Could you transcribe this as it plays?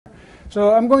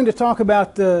So I'm going to talk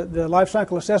about the life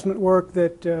cycle assessment work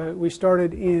that we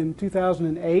started in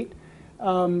 2008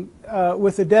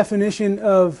 with a definition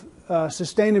of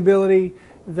sustainability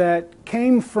that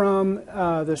came from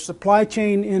the supply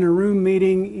chain in a room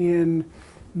meeting in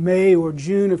May or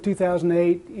June of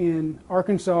 2008 in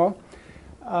Arkansas.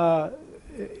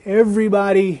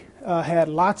 Everybody had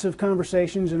lots of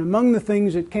conversations, and among the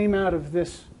things that came out of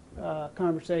this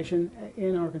conversation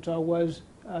in Arkansas was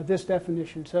this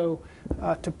definition. So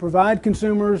to provide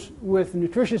consumers with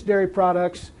nutritious dairy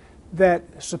products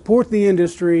that support the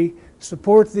industry,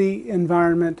 support the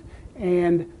environment,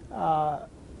 and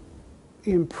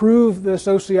improve the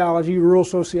sociology, rural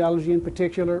sociology in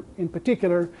particular,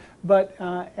 but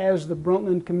as the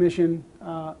Brundtland Commission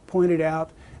pointed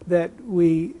out, that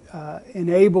we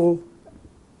enable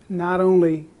not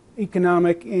only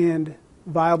economic and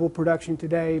viable production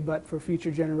today, but for future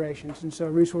generations. And so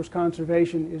resource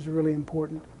conservation is really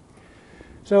important.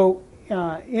 So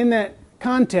in that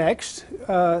context,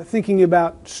 thinking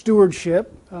about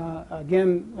stewardship,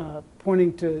 again,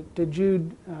 pointing to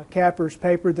Jude Capper's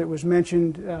paper that was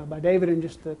mentioned by David in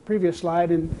just the previous slide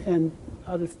and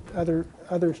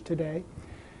others today,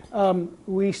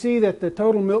 we see that the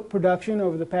total milk production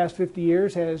over the past 50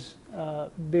 years has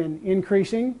been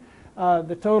increasing.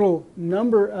 The total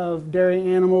number of dairy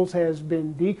animals has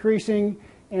been decreasing,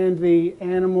 and the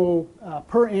animal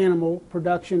per animal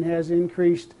production has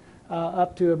increased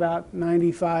up to about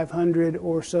 9,500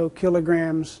 or so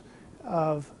kilograms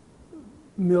of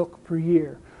milk per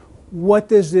year. What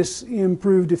does this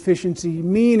improved efficiency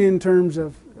mean in terms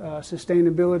of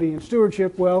sustainability and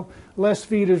stewardship? Well, less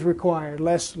feed is required,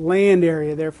 less land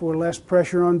area, therefore less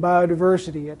pressure on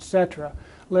biodiversity, etc.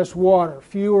 Less water,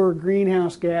 fewer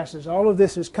greenhouse gases. All of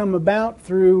this has come about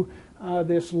through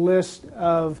this list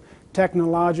of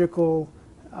technological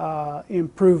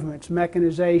improvements,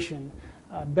 mechanization,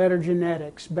 better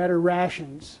genetics, better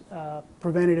rations,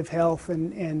 preventative health,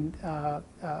 and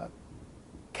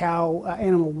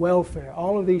animal welfare.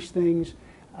 All of these things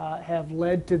have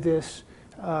led to this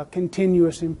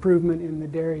continuous improvement in the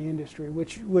dairy industry,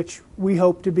 which we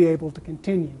hope to be able to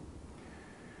continue.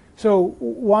 So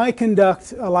why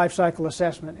conduct a life cycle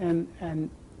assessment?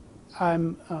 And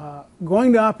I'm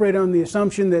going to operate on the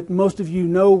assumption that most of you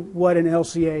know what an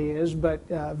LCA is, but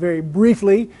very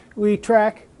briefly, we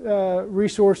track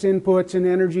resource inputs and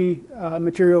energy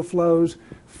material flows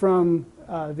from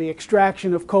the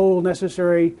extraction of coal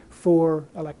necessary for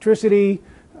electricity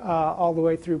all the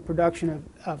way through production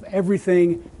of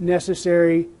everything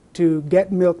necessary to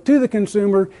get milk to the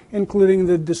consumer, including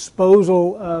the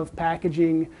disposal of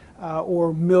packaging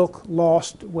or milk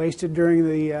lost, wasted during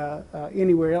the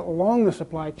anywhere along the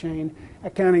supply chain,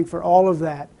 accounting for all of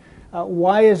that.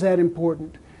 Why is that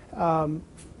important?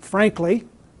 Frankly,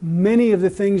 many of the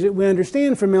things that we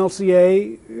understand from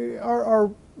LCA are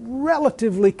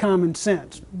relatively common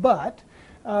sense, but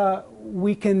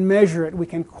we can measure it, we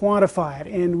can quantify it,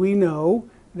 and we know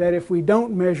that if we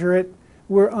don't measure it,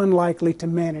 we're unlikely to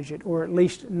manage it, or at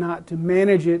least not to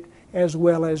manage it as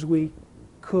well as we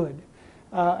could.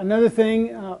 Another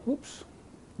thing,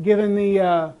 given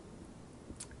the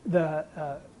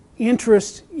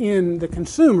interest in the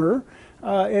consumer,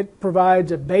 it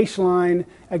provides a baseline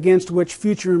against which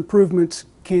future improvements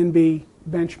can be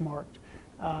benchmarked.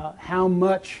 How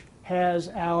much has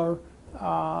our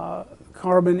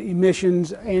carbon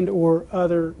emissions and or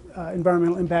other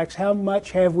environmental impacts, how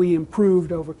much have we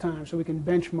improved over time? So we can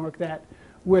benchmark that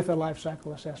with a life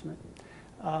cycle assessment.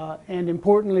 And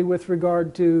importantly, with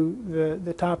regard to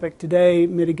the topic today,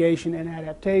 mitigation and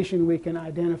adaptation, we can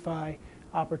identify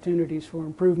opportunities for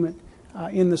improvement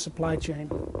in the supply chain.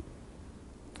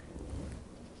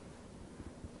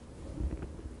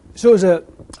 So it was a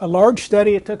large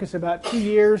study. It took us about 2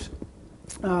 years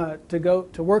to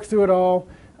work through it all.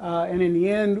 And in the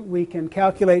end, we can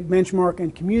calculate, benchmark,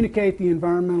 and communicate the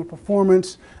environmental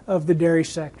performance of the dairy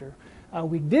sector.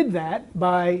 We did that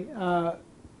by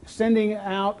sending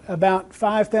out about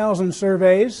 5,000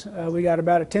 surveys. We got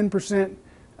about a 10%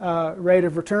 rate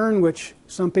of return, which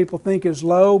some people think is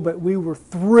low, but we were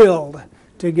thrilled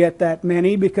to get that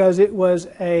many because it was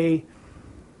a,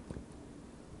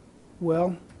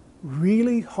 well,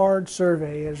 really hard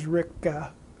survey, as Rick,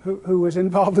 who was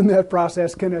involved in that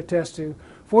process, can attest to.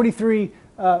 43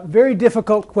 very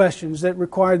difficult questions that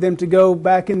required them to go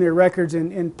back in their records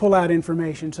and pull out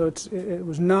information. So it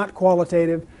was not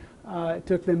qualitative. It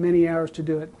took them many hours to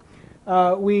do it.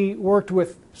 We worked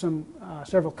with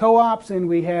several co-ops, and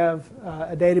we have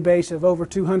a database of over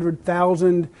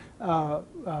 200,000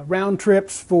 round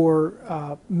trips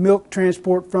for milk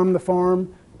transport from the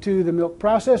farm to the milk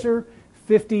processor,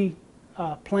 50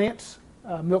 plants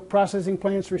milk processing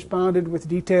plants responded with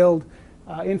detailed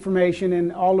information,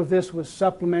 and all of this was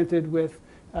supplemented with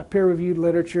peer-reviewed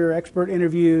literature, expert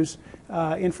interviews,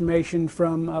 information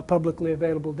from publicly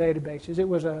available databases. It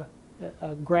was a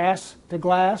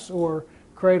grass-to-glass or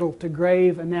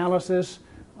cradle-to-grave analysis,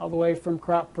 all the way from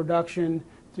crop production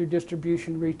through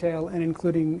distribution, retail, and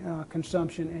including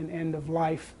consumption and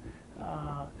end-of-life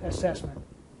assessment.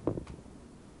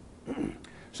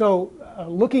 So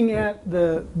looking at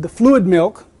the fluid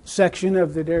milk section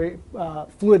of the dairy,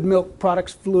 fluid milk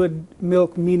products, fluid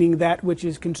milk meaning that which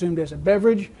is consumed as a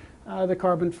beverage, the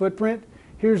carbon footprint.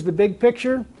 Here's the big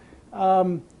picture.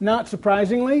 Not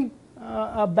surprisingly,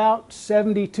 about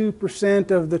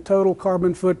 72% of the total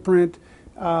carbon footprint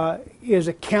is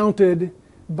accounted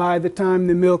by the time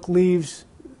the milk leaves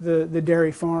the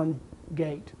dairy farm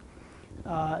gate.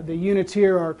 The units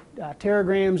here are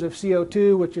teragrams of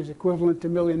CO2, which is equivalent to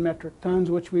million metric tons,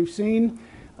 which we've seen.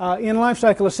 In life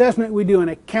cycle assessment, we do an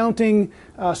accounting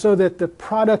so that the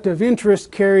product of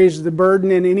interest carries the burden,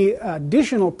 and any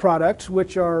additional products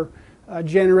which are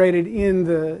generated in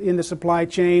the supply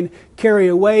chain carry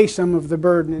away some of the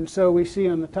burden. And so we see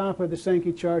on the top of the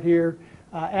Sankey chart here,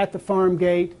 at the farm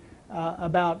gate,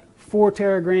 about 4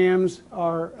 teragrams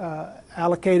are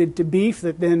allocated to beef,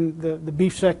 that then the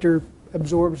beef sector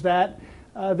absorbs that.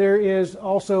 There is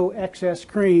also excess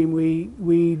cream.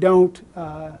 We don't,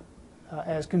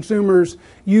 as consumers,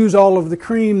 use all of the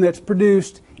cream that's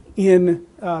produced in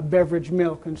beverage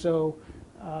milk, and so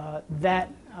that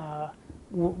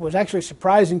was actually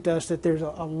surprising to us, that there's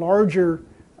a larger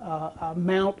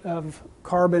amount of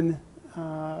carbon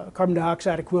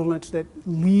dioxide equivalents that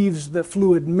leaves the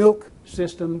fluid milk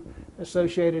system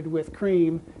associated with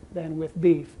cream than with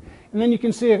beef. And then you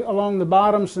can see along the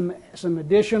bottom some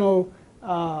additional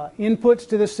inputs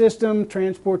to the system: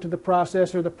 transport to the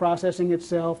processor, the processing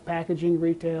itself, packaging,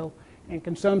 retail, and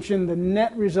consumption. The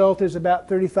net result is about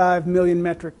 35 million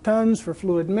metric tons for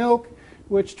fluid milk,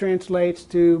 which translates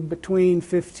to between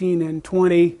 15 and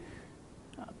 20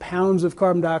 pounds of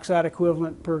carbon dioxide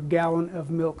equivalent per gallon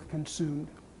of milk consumed.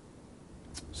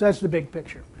 So that's the big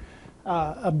picture.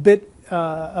 A bit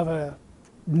of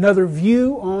another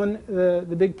view on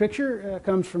the big picture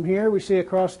comes from here. We see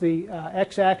across the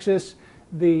x-axis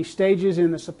the stages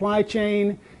in the supply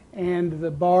chain, and the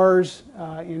bars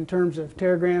in terms of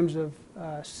teragrams of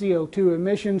CO2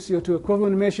 emissions, CO2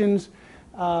 equivalent emissions.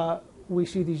 We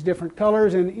see these different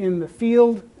colors, and in the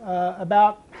field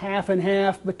about half and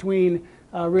half between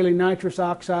really nitrous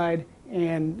oxide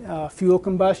and fuel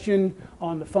combustion.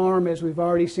 On the farm, as we've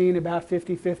already seen, about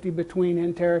 50-50 between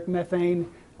enteric methane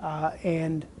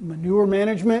and manure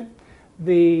management.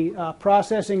 The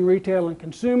processing, retail, and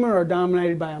consumer are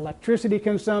dominated by electricity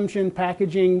consumption,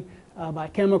 packaging, by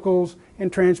chemicals,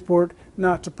 and transport,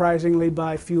 not surprisingly,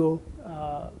 by fuel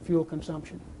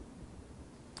consumption.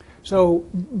 So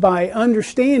by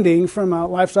understanding from a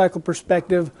life cycle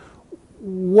perspective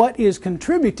what is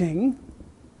contributing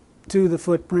to the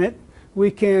footprint, we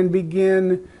can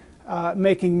begin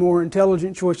making more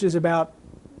intelligent choices about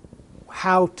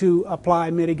how to apply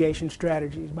mitigation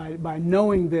strategies. By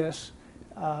knowing this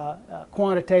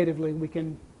quantitatively, we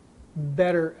can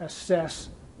better assess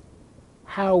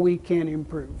how we can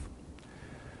improve.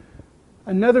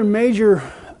 Another major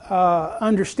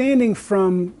understanding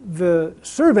from the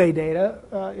survey data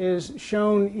is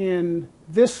shown in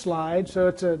this slide. So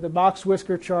it's the box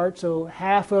whisker chart. So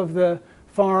half of the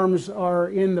farms are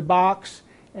in the box,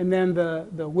 and then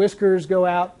the whiskers go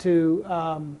out to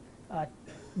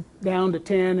down to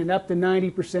 10 and up to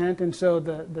 90%. And so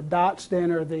the dots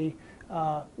then are the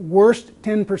worst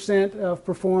 10% of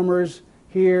performers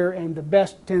here and the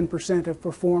best 10% of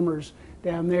performers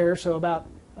down there. So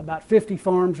about 50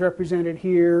 farms represented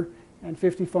here and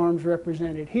 50 farms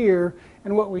represented here.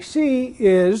 And what we see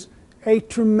is a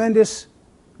tremendous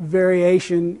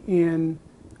variation in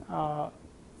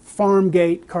farm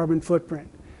gate carbon footprint.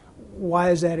 Why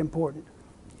is that important?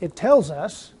 It tells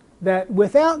us that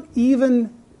without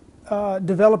even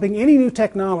developing any new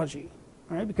technology,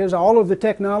 right, because all of the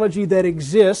technology that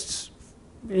exists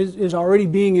is already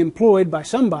being employed by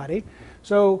somebody,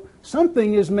 so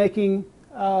something is making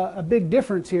a big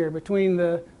difference here between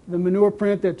the manure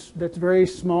print that's very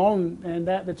small and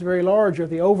that's very large, or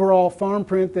the overall farm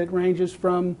print that ranges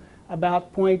from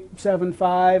about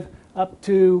 0.75 up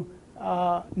to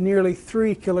nearly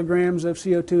 3 kilograms of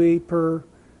CO2e per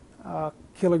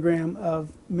kilogram of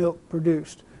milk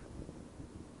produced.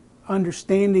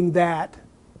 Understanding that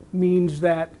means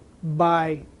that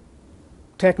by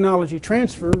technology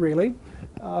transfer, really,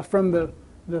 from the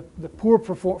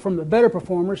better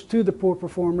performers to the poor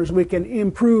performers, we can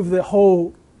improve the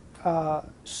whole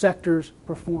sector's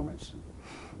performance.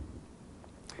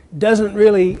 Doesn't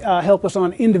really help us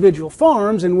on individual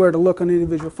farms and where to look on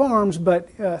individual farms, but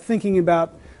thinking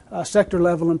about sector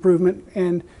level improvement.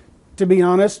 And to be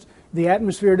honest, the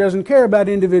atmosphere doesn't care about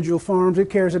individual farms. It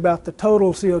cares about the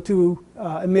total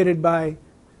CO2 emitted by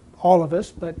all of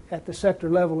us, but at the sector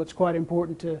level it's quite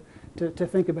important to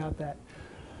think about that.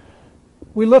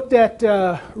 We looked at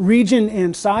region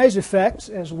and size effects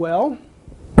as well.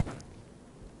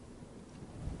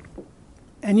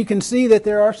 And you can see that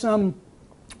there are some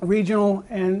regional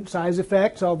and size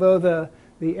effects, although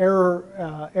the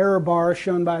error bar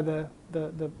shown by the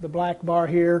black bar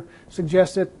here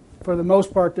suggests that for the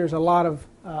most part there's a lot of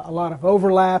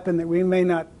overlap and that we may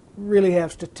not really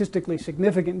have statistically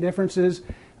significant differences.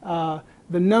 The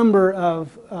number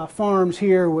of farms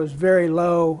here was very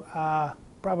low,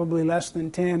 probably less than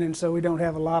 10, and so we don't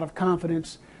have a lot of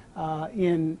confidence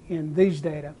in these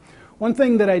data. One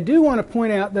thing that I do want to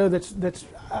point out, though, that's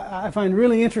I find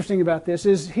really interesting about this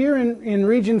is here in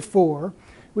Region 4,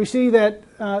 we see that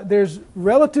there's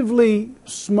relatively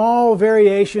small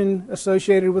variation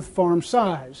associated with farm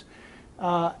size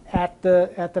at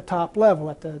the top level,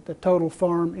 at the total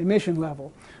farm emission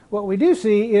level. What we do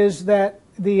see is that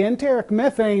the enteric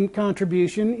methane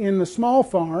contribution in the small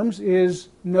farms is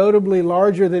notably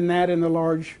larger than that in the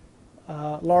large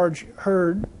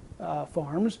herd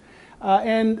farms.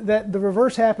 And that the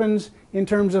reverse happens in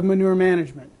terms of manure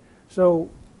management.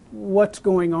 So what's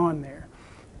going on there?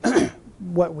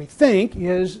 What we think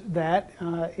is that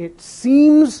it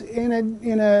seems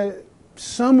in a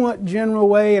somewhat general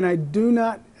way, and I do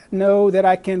not know that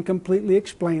I can completely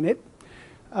explain it,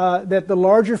 that the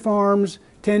larger farms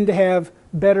tend to have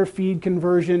better feed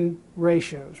conversion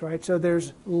ratios, right? So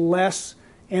there's less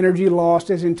energy lost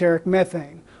as enteric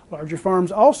methane. Larger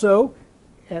farms also,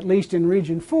 at least in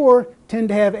Region 4, tend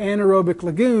to have anaerobic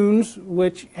lagoons,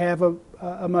 which have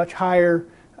a much higher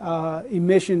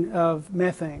emission of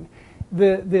methane.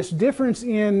 This difference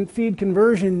in feed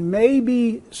conversion may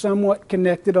be somewhat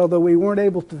connected, although we weren't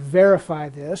able to verify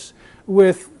this,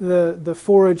 with the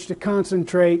forage to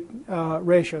concentrate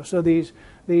ratio. So these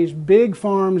big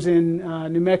farms in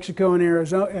New Mexico and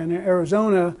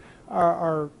Arizona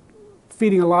are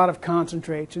feeding a lot of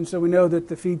concentrates, and so we know that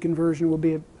the feed conversion will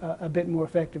be a bit more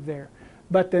effective there.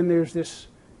 But then there's this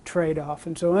trade-off,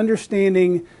 and so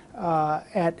understanding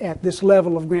at this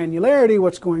level of granularity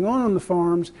what's going on the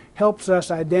farms helps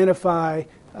us identify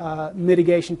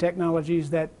mitigation technologies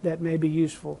that may be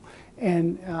useful.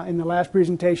 And in the last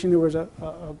presentation there was a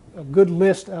good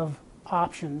list of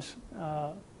options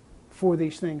for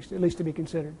these things, at least to be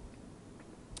considered.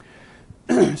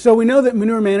 So we know that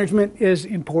manure management is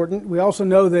important. We also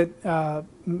know that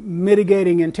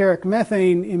mitigating enteric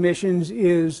methane emissions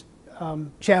is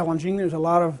challenging. There's a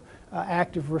lot of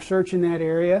active research in that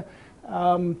area.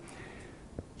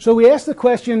 So we asked the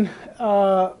question,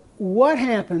 what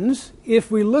happens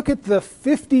if we look at the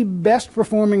 50 best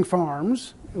performing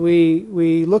farms,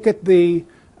 we look at the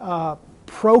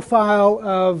profile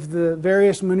of the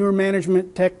various manure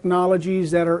management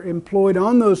technologies that are employed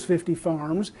on those 50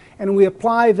 farms, and we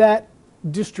apply that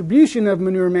distribution of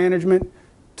manure management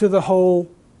to the whole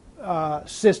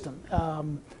system.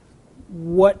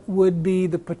 What would be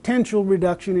the potential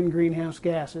reduction in greenhouse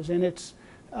gases? And it's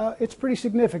pretty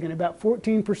significant, about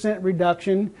 14%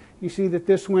 reduction. You see that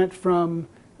this went from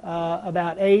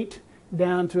about 8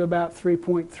 down to about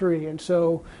 3.3, and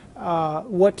so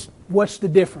what's the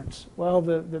difference?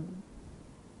 Well,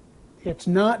 it's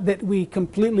not that we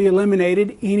completely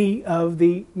eliminated any of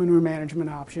the manure management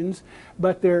options,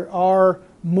 but there are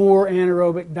more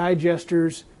anaerobic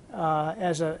digesters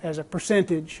as a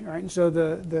percentage, right? And so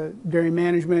the Dairy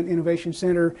Management Innovation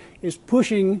Center is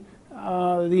pushing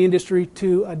the industry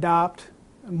to adopt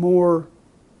more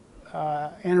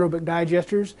anaerobic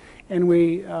digesters. And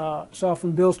we saw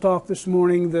from Bill's talk this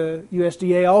morning, the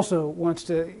USDA also wants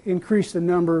to increase the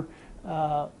number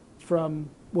from,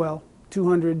 well,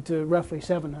 200 to roughly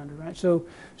 700, right? So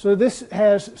this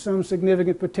has some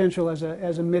significant potential as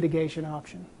a mitigation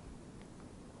option.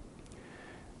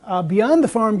 Beyond the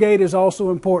farm gate is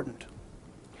also important.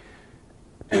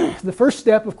 The first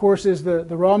step, of course, is the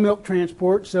raw milk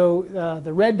transport. So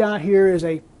the red dot here is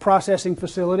a processing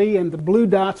facility, and the blue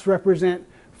dots represent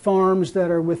farms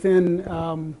that are within,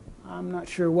 I'm not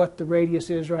sure what the radius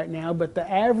is right now, but the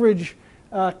average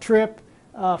trip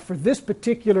for this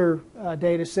particular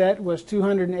data set was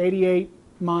 288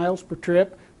 miles per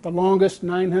trip, the longest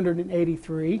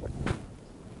 983.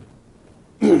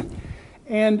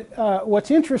 And what's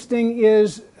interesting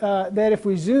is that if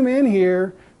we zoom in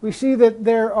here, we see that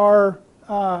there are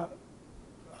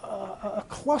a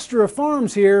cluster of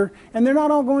farms here, and they're not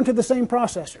all going to the same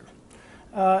processor.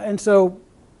 And so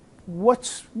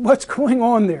what's going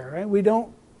on there? Right? We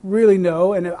don't really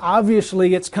know, and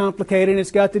obviously it's complicated.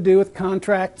 It's got to do with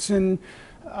contracts and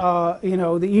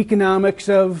the economics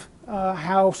of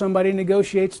how somebody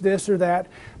negotiates this or that.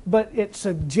 But it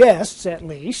suggests, at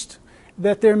least,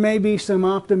 that there may be some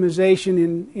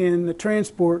optimization in the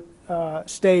transport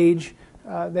stage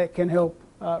that can help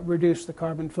reduce the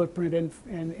carbon footprint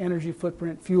and energy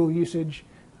footprint, fuel usage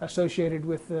associated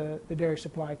with the dairy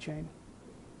supply chain.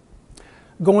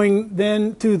 Going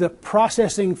then to the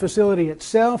processing facility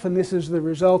itself, and this is the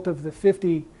result of the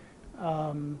 50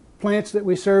 plants that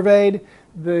we surveyed.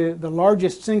 The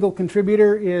largest single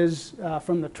contributor is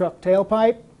from the truck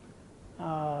tailpipe,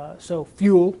 so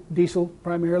fuel, diesel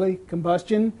primarily,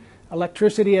 combustion,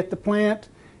 electricity at the plant,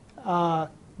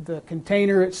 the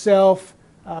container itself,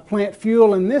 plant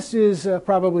fuel, and this is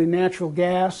probably natural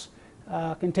gas,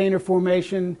 container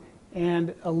formation,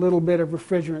 and a little bit of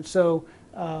refrigerant. So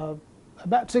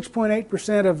about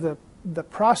 6.8% of the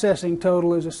processing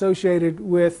total is associated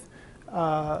with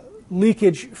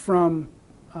leakage from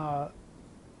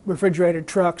refrigerated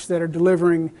trucks that are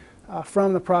delivering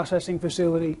from the processing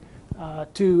facility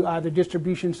to either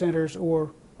distribution centers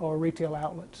or retail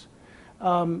outlets.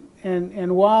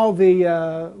 And while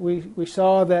we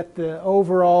saw that the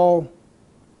overall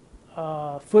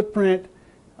footprint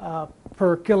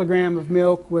per kilogram of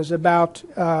milk was about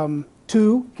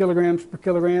 2 kilograms per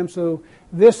kilogram, so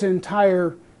this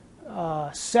entire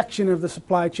section of the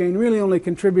supply chain really only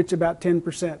contributes about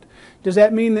 10%. Does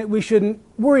that mean that we shouldn't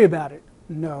worry about it?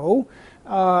 No.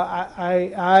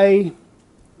 I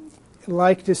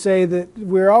like to say that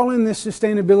we're all in this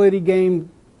sustainability game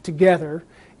together,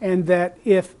 and that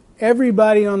if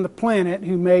everybody on the planet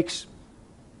who makes,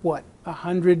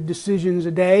 100 decisions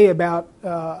a day about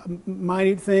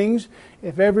minute things,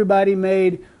 if everybody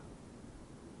made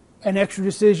an extra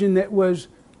decision that was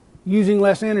using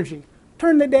less energy,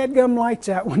 turn the dadgum lights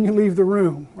out when you leave the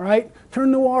room, right?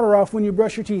 Turn the water off when you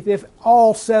brush your teeth. If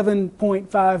all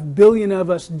 7.5 billion of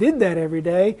us did that every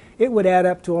day, it would add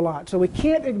up to a lot. So we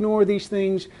can't ignore these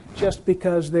things just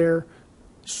because they're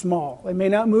small. They may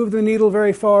not move the needle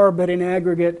very far, but in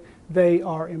aggregate, they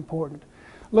are important.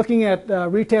 Looking at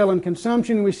retail and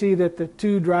consumption, we see that the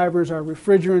two drivers are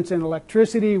refrigerants and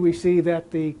electricity. We see that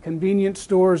the convenience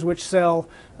stores, which sell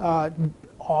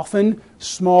often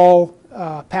small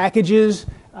packages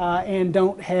and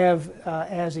don't have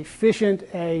as efficient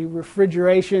a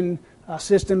refrigeration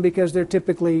system because they're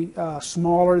typically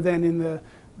smaller than in the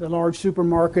large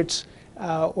supermarkets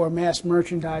or mass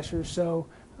merchandisers. So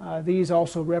these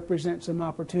also represent some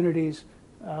opportunities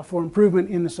for improvement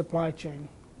in the supply chain.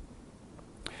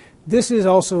 This is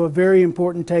also a very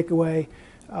important takeaway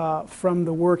from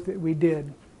the work that we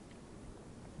did.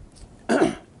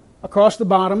 Across the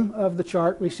bottom of the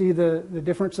chart, we see the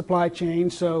different supply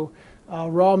chains. So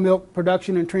raw milk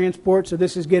production and transport. So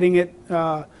this is getting it,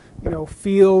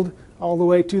 field all the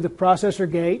way to the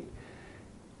processor gate.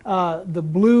 The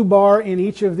blue bar in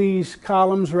each of these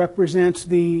columns represents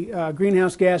the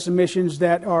greenhouse gas emissions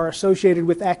that are associated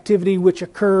with activity which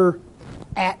occur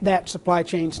at that supply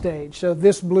chain stage. So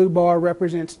this blue bar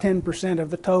represents 10% of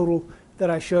the total that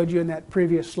I showed you in that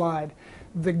previous slide.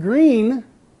 The green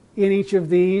in each of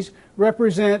these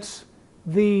represents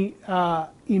the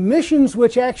emissions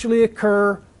which actually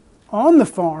occur on the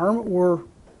farm or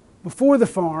before the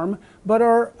farm, but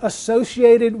are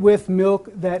associated with milk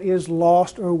that is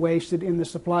lost or wasted in the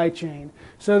supply chain.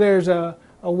 So there's a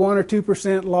 1 or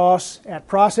 2% loss at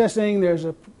processing, there's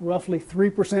a roughly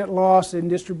 3% loss in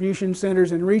distribution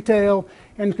centers and retail,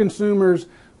 and consumers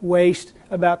waste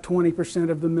about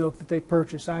 20% of the milk that they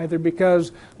purchase, either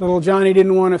because little Johnny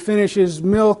didn't want to finish his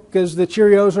milk because the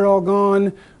Cheerios are all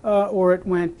gone, or it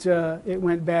went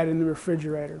bad in the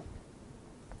refrigerator.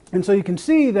 And so you can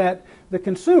see that the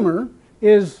consumer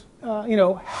is,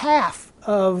 half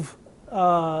of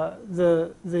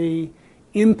the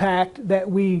impact that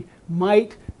we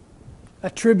might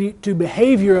attribute to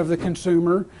behavior of the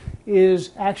consumer is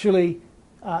actually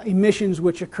emissions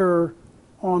which occur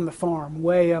on the farm,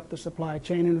 way up the supply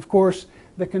chain. And of course,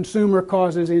 the consumer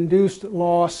causes induced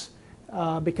loss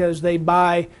because they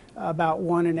buy about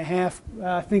 1.5.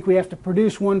 I think we have to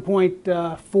produce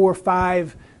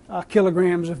 1.45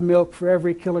 kilograms of milk for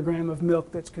every kilogram of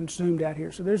milk that's consumed out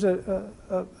here. So there's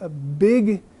a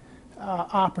big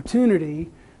opportunity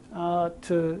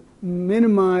to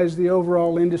minimize the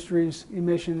overall industry's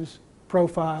emissions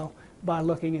profile by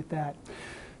looking at that.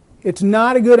 It's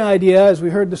not a good idea, as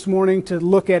we heard this morning, to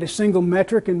look at a single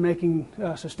metric in making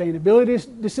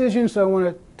sustainability decisions. So I want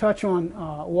to touch on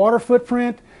water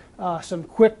footprint. Some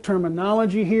quick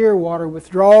terminology here. Water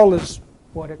withdrawal is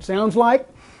what it sounds like.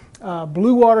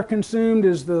 Blue water consumed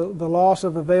is the loss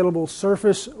of available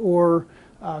surface or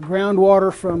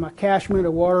groundwater from a catchment,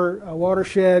 a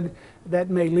watershed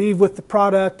that may leave with the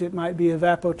product. It might be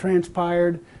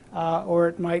evapotranspired, or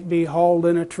it might be hauled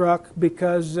in a truck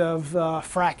because of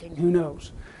fracking. Who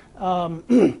knows?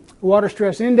 Water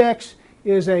stress index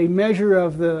is a measure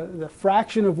of the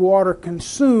fraction of water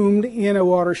consumed in a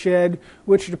watershed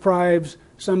which deprives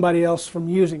somebody else from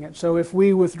using it. So if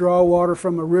we withdraw water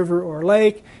from a river or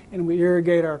lake and we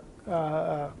irrigate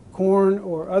our corn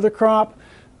or other crop,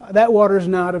 that water is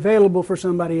not available for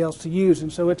somebody else to use,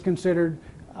 and so it's considered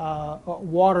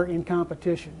water in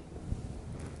competition.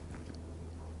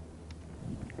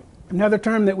 Another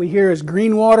term that we hear is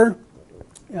green water.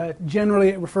 Generally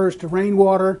it refers to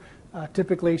rainwater,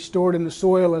 typically stored in the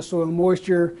soil as soil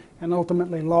moisture and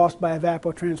ultimately lost by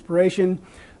evapotranspiration.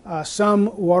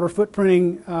 Some water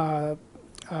footprinting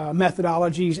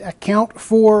methodologies account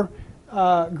for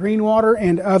green water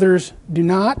and others do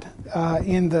not.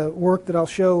 In the work that I'll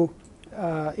show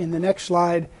in the next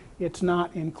slide, it's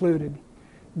not included.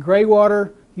 Gray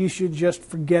water you should just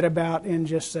forget about and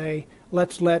just say,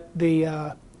 let's let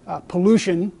the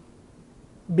pollution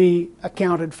be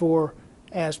accounted for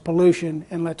as pollution,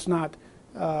 and let's not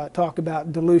talk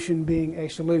about dilution being a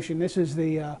solution. This is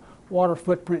the Water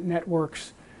Footprint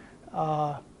Network's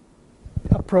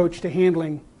approach to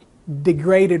handling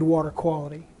degraded water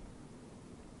quality.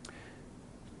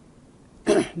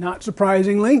 Not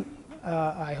surprisingly,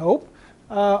 I hope,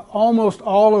 almost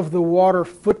all of the water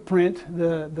footprint,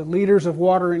 the liters of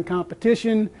water in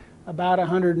competition, about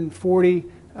 140,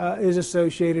 is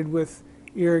associated with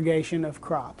irrigation of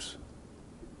crops.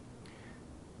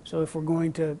 So if we're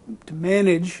going to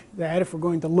manage that, if we're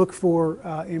going to look for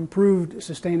improved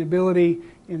sustainability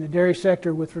in the dairy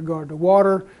sector with regard to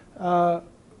water,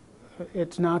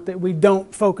 it's not that we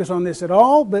don't focus on this at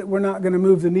all, but we're not going to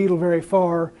move the needle very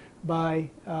far by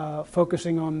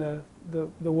focusing on the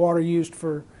water used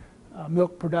for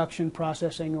milk production,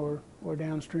 processing, or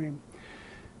downstream.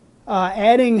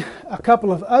 Adding a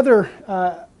couple of other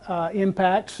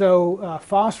impacts, so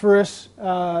phosphorus,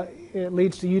 it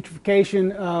leads to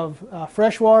eutrophication of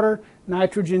fresh water.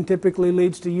 Nitrogen typically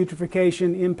leads to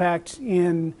eutrophication impacts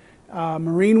in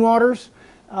marine waters.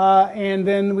 And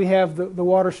then we have the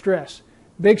water stress.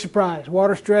 Big surprise,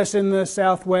 water stress in the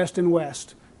southwest and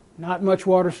west. Not much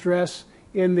water stress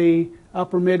in the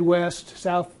upper Midwest,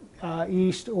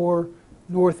 southeast, or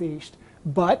northeast.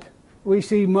 But we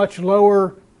see much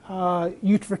lower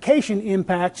eutrophication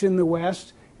impacts in the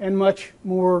west and much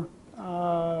more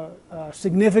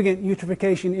significant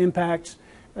eutrophication impacts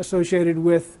associated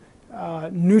with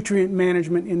nutrient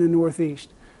management in the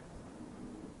northeast.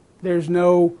 There's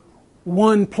no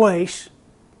one place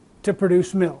to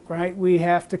produce milk, right? We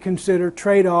have to consider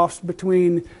trade-offs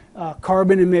between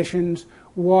carbon emissions,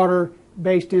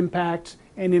 water-based impacts,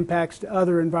 and impacts to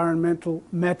other environmental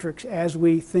metrics as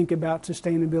we think about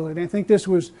sustainability. And I think this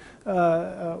was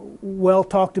well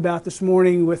talked about this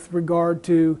morning with regard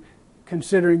to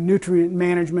considering nutrient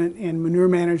management, and manure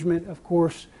management, of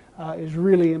course, is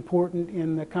really important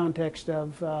in the context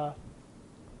of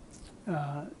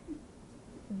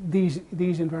these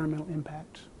environmental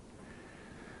impacts.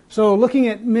 So looking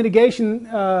at mitigation,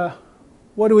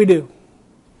 what do?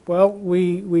 Well,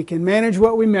 we can manage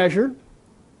what we measure.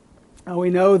 We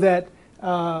know that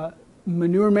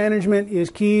manure management is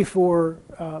key for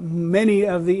many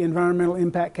of the environmental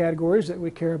impact categories that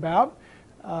we care about.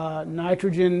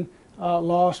 Nitrogen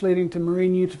loss leading to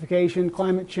marine eutrophication,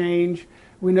 climate change.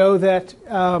 We know that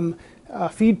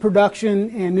feed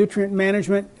production and nutrient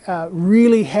management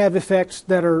really have effects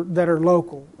that are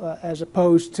local, as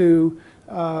opposed to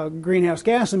greenhouse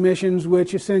gas emissions,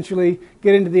 which essentially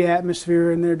get into the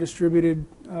atmosphere and they're distributed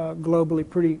globally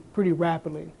pretty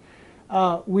rapidly.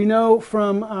 We know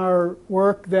from our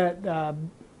work that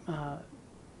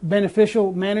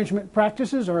beneficial management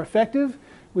practices are effective.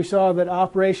 We saw that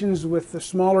operations with the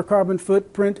smaller carbon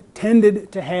footprint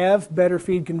tended to have better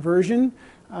feed conversion,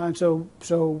 and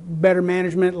so better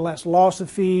management, less loss of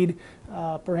feed,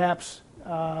 perhaps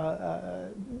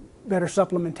better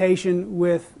supplementation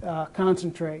with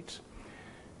concentrates.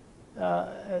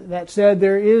 That said,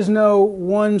 there is no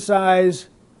one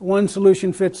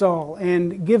solution fits all,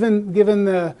 and given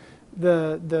the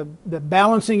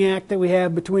balancing act that we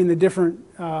have between the different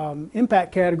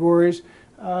impact categories,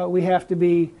 we have to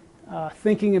be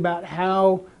thinking about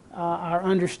how our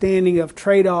understanding of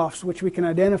trade-offs, which we can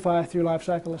identify through life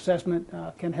cycle assessment,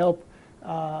 can help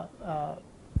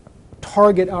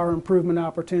target our improvement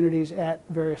opportunities at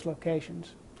various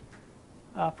locations.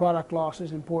 product loss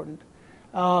is important.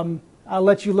 I'll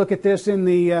let you look at this in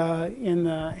the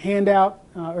handout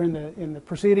or in the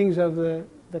proceedings of the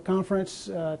conference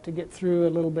to get through a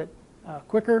little bit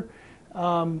quicker.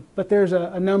 But there's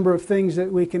a number of things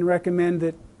that we can recommend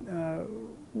that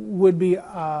would be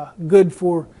good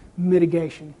for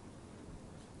mitigation.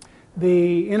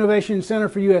 The Innovation Center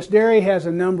for U.S. Dairy has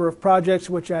a number of projects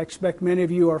which I expect many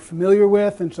of you are familiar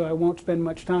with, and so I won't spend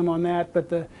much time on that. But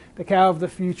the Cow of the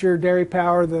Future, Dairy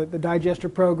Power, the Digester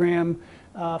Program,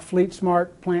 Fleet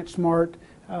Smart, Plant Smart,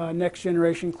 Next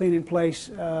Generation Clean in Place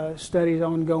studies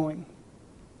ongoing.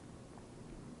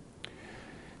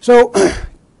 So,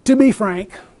 to be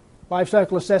frank, life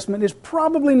cycle assessment is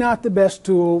probably not the best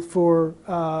tool for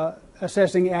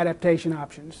assessing adaptation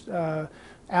options.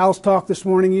 Al's talk this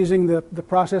morning using the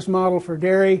process model for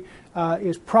dairy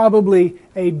is probably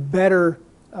a better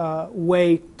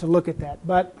way to look at that.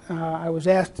 But I was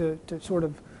asked to sort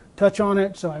of touch on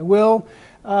it, so I will.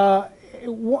 A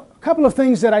couple of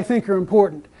things that I think are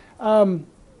important.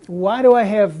 Why do I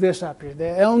have this up here?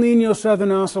 The El Nino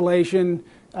Southern Oscillation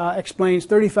explains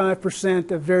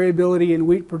 35% of variability in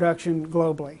wheat production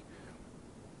globally.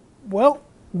 Well,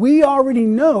 we already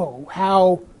know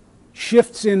how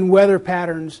shifts in weather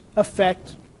patterns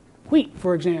affect wheat,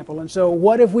 for example. And so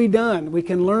what have we done? We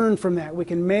can learn from that. We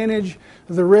can manage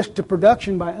the risk to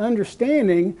production by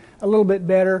understanding a little bit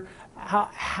better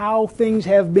how things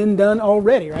have been done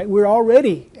already, right? We're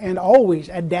already and always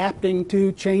adapting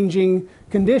to changing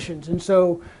conditions. And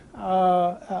so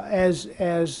as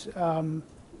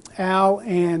Al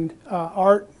and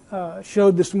Art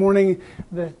showed this morning,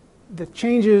 the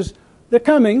changes, they're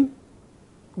coming.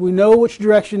 We know which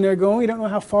direction they're going. We don't know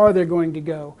how far they're going to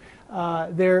go.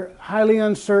 They're highly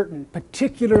uncertain,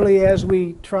 particularly as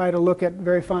we try to look at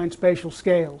very fine spatial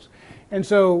scales. And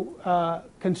so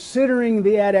considering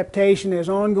the adaptation as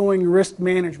ongoing risk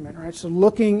management, right? So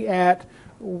looking at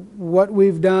what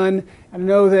we've done. I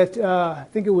know that I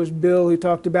think it was Bill who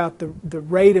talked about the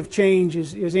rate of change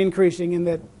is increasing, and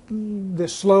that the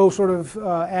slow sort of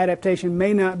adaptation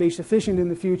may not be sufficient in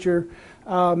the future.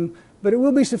 But it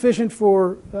will be sufficient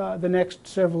for the next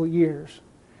several years.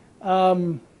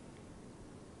 And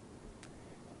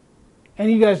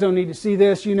you guys don't need to see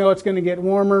this. You know it's going to get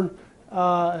warmer.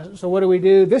 So what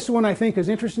do? This one I think is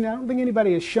interesting. I don't think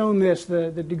anybody has shown this.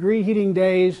 The degree heating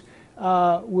days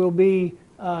will be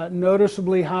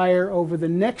noticeably higher over the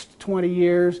next 20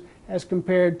 years as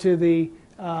compared to the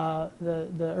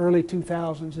early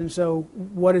 2000s. And so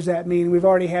what does that mean? We've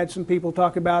already had some people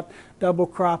talk about double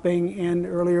cropping and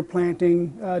earlier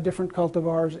planting, different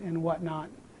cultivars and whatnot.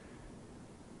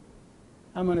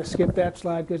 I'm going to skip that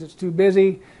slide because it's too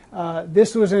busy.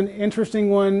 This was an interesting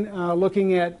one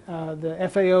looking at the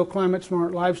FAO Climate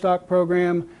Smart Livestock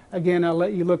Program. Again, I'll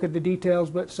let you look at the details,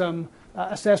 but some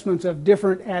assessments of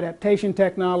different adaptation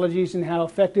technologies and how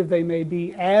effective they may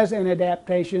be as an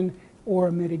adaptation or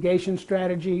a mitigation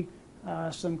strategy,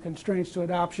 some constraints to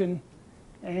adoption,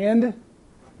 and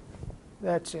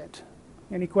that's it.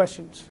 Any questions?